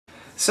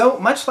So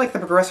much like the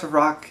progressive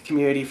rock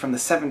community from the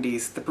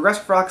 70s, the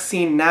progressive rock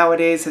scene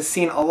nowadays has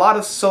seen a lot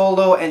of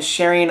solo and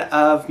sharing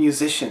of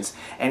musicians.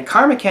 And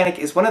Karmakanic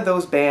is one of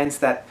those bands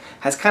that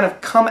has kind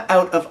of come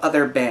out of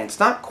other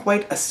bands. Not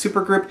quite a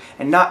supergroup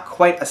and not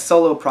quite a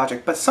solo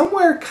project, but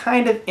somewhere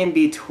kind of in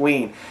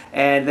between.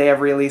 And they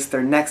have released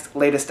their next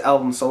latest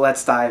album, so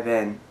let's dive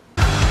in.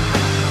 Time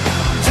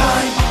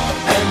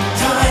and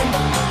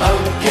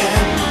time again.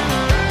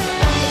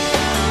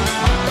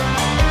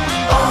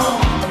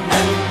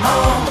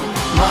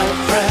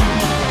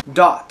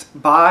 Dot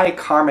by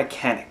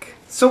Karmakanic.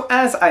 So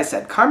as I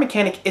said,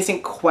 Karmakanic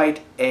isn't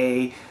quite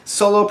a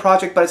solo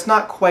project, but it's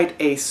not quite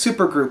a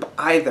supergroup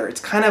either. It's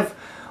kind of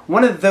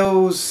one of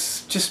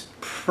those just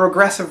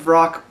progressive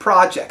rock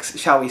projects,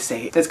 shall we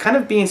say. It's kind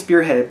of being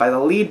spearheaded by the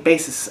lead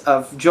bassist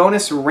of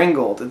Jonas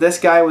Ringgold. This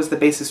guy was the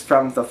bassist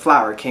from the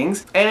Flower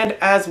Kings, and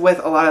as with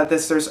a lot of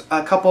this, there's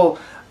a couple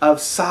of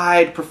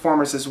side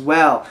performers as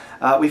well.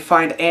 We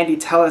find Andy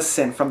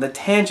Tellison from The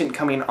Tangent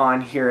coming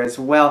on here as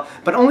well,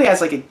 but only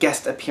as like a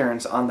guest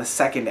appearance on the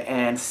 2nd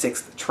and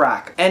 6th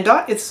track. And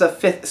Dot, it's the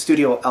 5th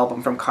studio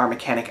album from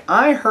Karmakanic.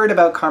 I heard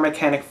about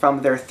Karmakanic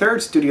from their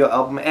 3rd studio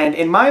album, and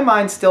in my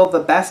mind still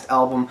the best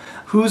album,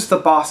 Who's the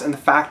Boss in the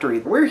Factory.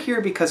 We're here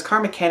because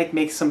Karmakanic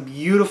makes some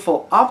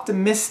beautiful,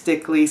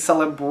 optimistically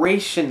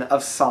celebration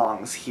of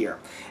songs here.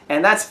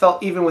 And that's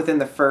felt even within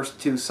the first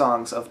 2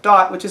 songs of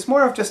Dot, which is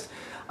more of just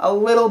a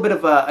little bit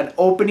of an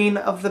opening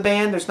of the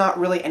band. There's not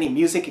really any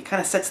music. It kind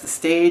of sets the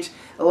stage.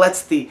 It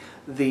lets the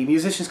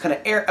musicians kind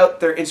of air out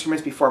their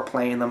instruments before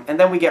playing them. And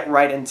then we get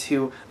right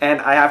into, and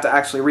I have to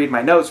actually read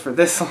my notes for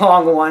this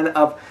long one,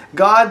 of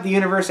God, the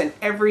Universe, and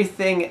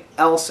Everything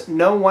Else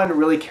No One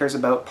Really Cares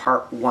About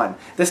Part 1.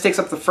 This takes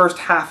up the first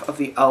half of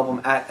the album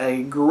at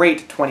a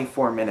great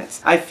 24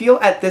 minutes. I feel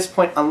at this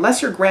point,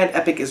 unless your grand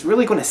epic is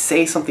really going to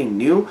say something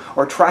new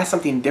or try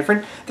something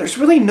different, there's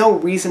really no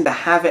reason to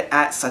have it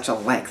at such a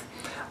length.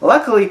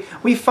 Luckily,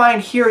 we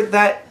find here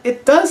that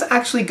it does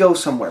actually go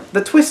somewhere.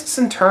 The twists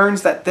and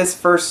turns that this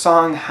first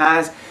song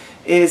has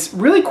is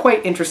really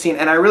quite interesting,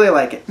 and I really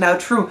like it. Now,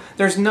 true,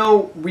 there's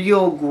no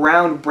real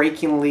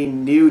groundbreakingly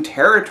new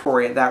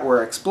territory that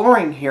we're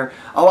exploring here.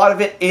 A lot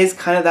of it is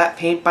kind of that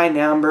paint by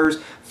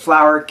numbers,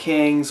 Flower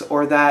Kings,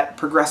 or that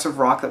progressive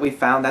rock that we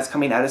found that's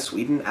coming out of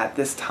Sweden at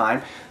this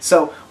time.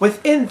 So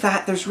within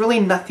that, there's really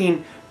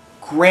nothing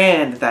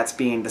grand that's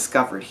being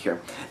discovered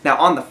here. Now,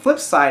 on the flip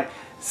side,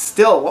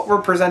 still, what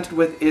we're presented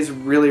with is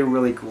really,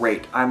 really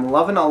great. I'm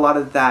loving a lot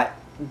of that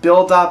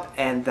build up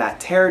and that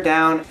tear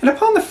down. And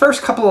upon the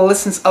first couple of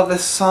listens of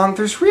this song,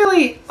 there's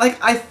really, like,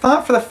 I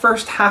thought for the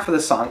first half of the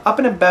song, up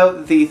and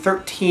about the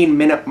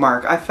 13-minute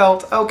mark, I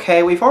felt,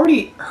 okay, we've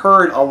already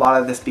heard a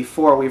lot of this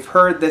before. We've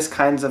heard this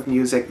kinds of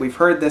music. We've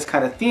heard this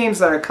kind of themes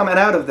that are coming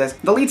out of this.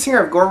 The lead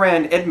singer of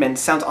Goran Edman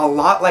sounds a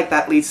lot like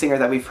that lead singer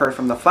that we've heard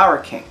from the Flower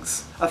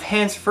Kings, of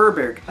Hans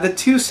Furberg. The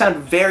two sound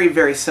very,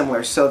 very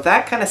similar, so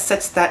that kind of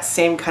sets that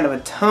same kind of a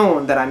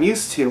tone that I'm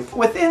used to.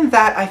 Within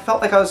that, I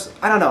felt like I was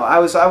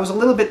a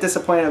little bit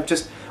disappointed of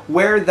just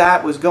where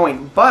that was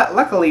going, but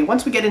luckily,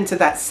 once we get into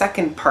that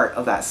second part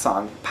of that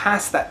song,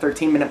 past that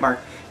 13-minute mark,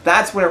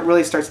 that's when it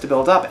really starts to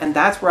build up, and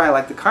that's where I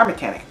like the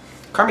Karmakanic.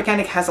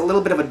 Karmakanic has a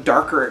little bit of a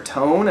darker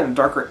tone and a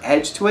darker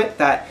edge to it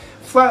that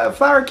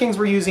Flower Kings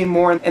were using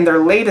more in their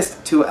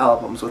latest 2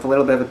 albums with a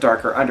little bit of a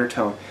darker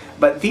undertone.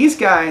 But these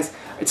guys,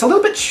 it's a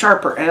little bit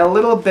sharper and a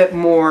little bit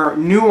more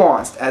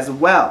nuanced as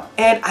well.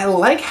 And I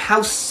like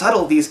how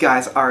subtle these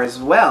guys are as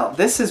well.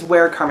 This is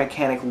where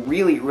Karmakanic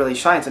really, really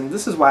shines, and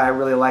this is why I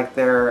really like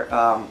their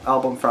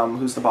album from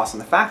Who's the Boss in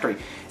the Factory.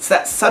 It's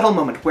that subtle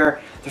moment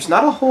where there's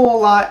not a whole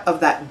lot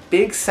of that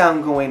big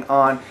sound going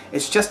on.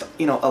 It's just,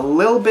 you know, a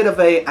little bit of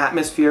a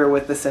atmosphere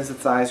with the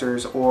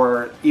synthesizers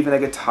or even the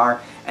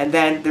guitar, and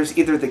then there's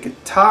either the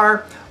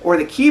guitar or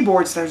the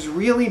keyboards that's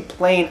really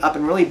playing up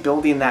and really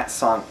building that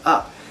song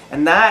up.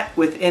 And that,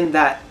 within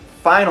that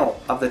final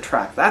of the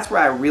track, that's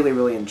where I really,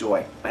 really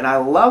enjoy. And I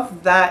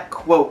love that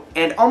quote,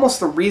 and almost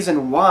the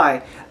reason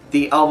why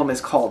the album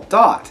is called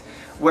Dot,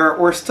 where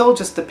we're still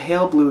just a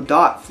pale blue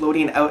dot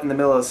floating out in the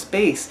middle of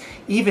space.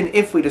 Even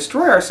if we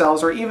destroy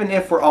ourselves, or even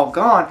if we're all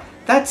gone,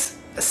 that's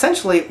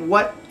essentially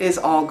what is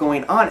all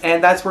going on.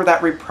 And that's where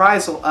that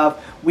reprisal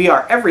of we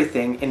are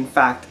everything, in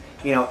fact,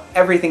 you know,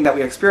 everything that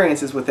we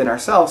experience is within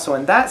ourselves. So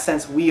in that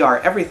sense, we are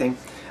everything.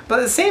 But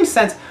in the same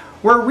sense,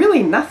 we're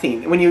really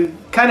nothing when you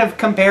kind of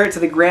compare it to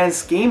the grand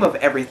scheme of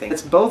everything.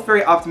 It's both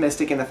very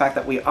optimistic in the fact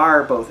that we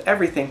are both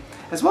everything,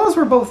 as well as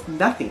we're both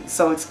nothing.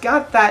 So it's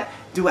got that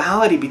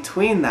duality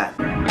between that.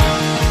 And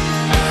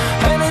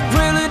it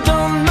really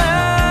don't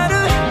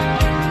matter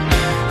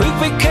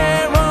if we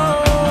care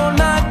or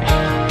not.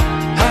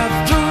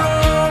 After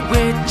all,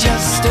 we're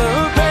just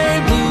a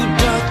pale blue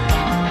dot.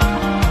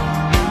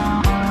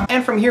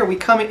 And from here we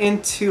come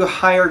into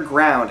Higher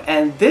Ground,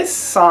 and this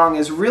song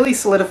is really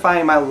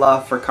solidifying my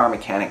love for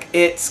Karmakanic.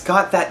 It's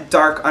got that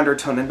dark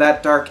undertone and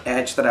that dark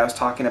edge that I was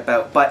talking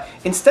about, but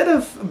instead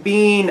of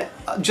being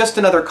just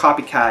another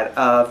copycat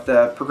of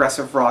the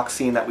progressive rock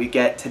scene that we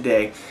get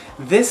today,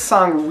 this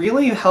song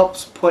really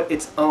helps put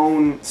its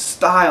own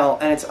style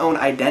and its own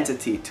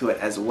identity to it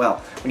as well.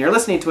 When you're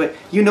listening to it,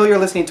 you know you're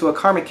listening to a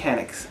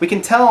Karmakanic. We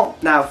can tell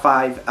now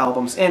 5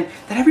 albums in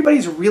that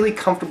everybody's really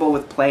comfortable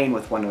with playing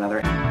with one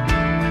another.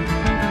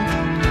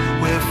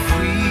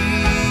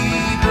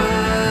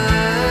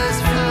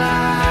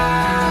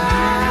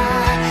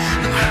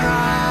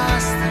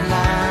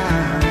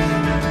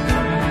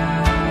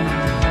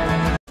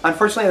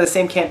 Unfortunately, the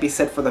same can't be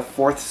said for the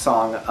 4th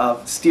song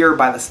of Steer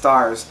by the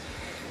Stars.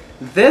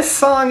 This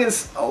song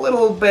is a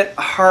little bit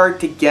hard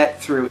to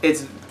get through.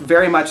 It's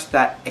very much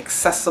that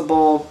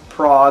accessible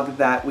prog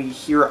that we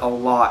hear a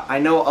lot. I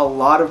know a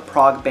lot of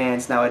prog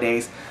bands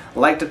nowadays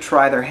like to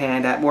try their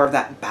hand at more of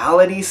that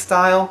ballady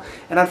style,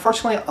 and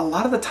unfortunately a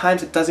lot of the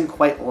times it doesn't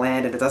quite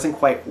land and it doesn't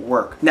quite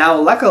work. Now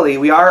luckily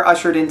we are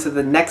ushered into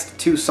the next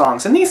 2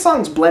 songs, and these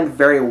songs blend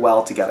very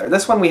well together.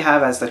 This one we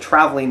have as The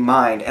Traveling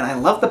Mind, and I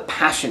love the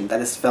passion that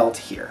is felt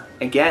here.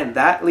 Again,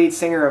 that lead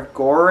singer of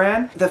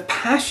Goran, the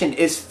passion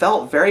is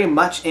felt very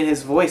much in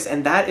his voice,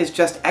 and that is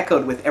just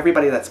echoed with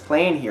everybody that's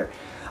playing here.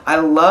 I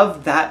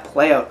love that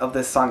play out of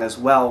this song as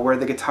well, where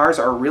the guitars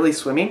are really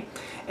swimming.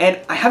 And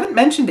I haven't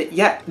mentioned it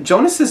yet,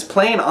 Jonas's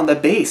playing on the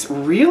bass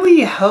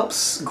really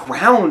helps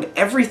ground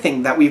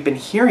everything that we've been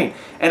hearing.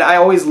 And I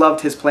always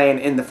loved his playing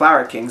in the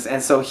Flower Kings,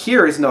 and so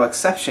here is no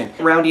exception.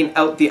 Rounding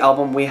out the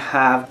album, we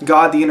have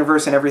God, the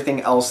Universe, and Everything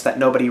Else That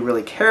Nobody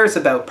Really Cares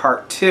About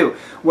Part 2,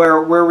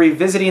 where we're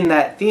revisiting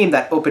that theme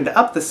that opened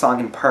up the song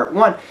in Part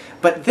 1.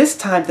 But this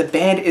time the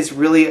band is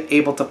really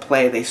able to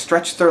play. They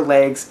stretch their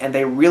legs and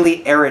they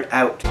really air it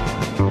out.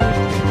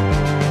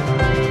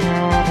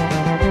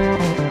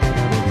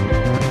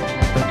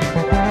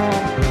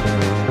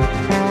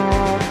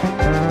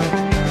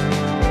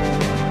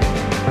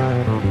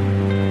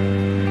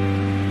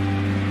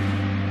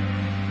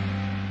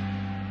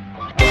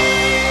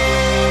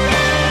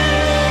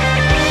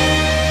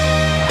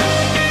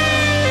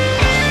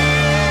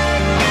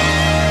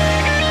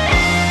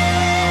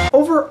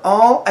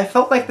 Overall, I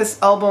felt like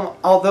this album,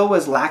 although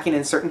was lacking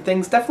in certain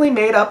things, definitely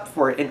made up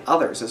for it in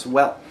others as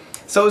well.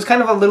 So it was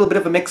kind of a little bit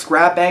of a mixed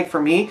grab bag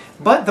for me,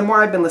 but the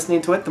more I've been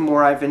listening to it, the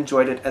more I've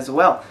enjoyed it as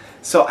well.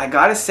 So I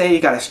gotta say, you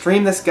gotta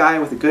stream this guy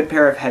with a good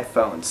pair of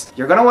headphones.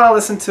 You're gonna wanna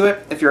listen to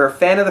it. If you're a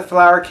fan of the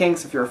Flower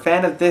Kings, if you're a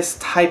fan of this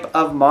type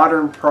of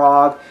modern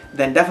prog,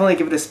 then definitely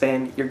give it a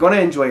spin. You're gonna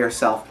enjoy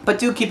yourself. But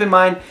do keep in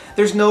mind,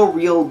 there's no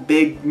real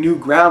big new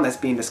ground that's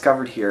being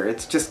discovered here.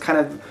 It's just kind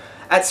of,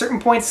 at certain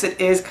points it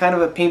is kind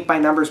of a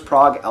paint-by-numbers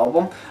prog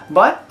album,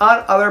 but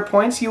on other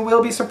points you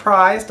will be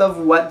surprised of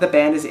what the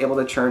band is able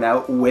to churn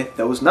out with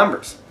those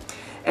numbers.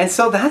 And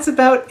so that's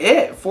about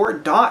it for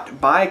Dot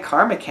by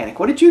Karmakanic.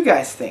 What did you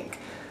guys think?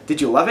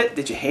 Did you love it?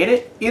 Did you hate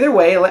it? Either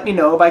way, let me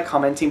know by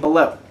commenting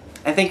below.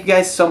 And thank you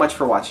guys so much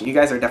for watching. You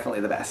guys are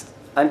definitely the best.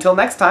 Until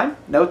next time,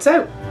 notes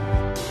out!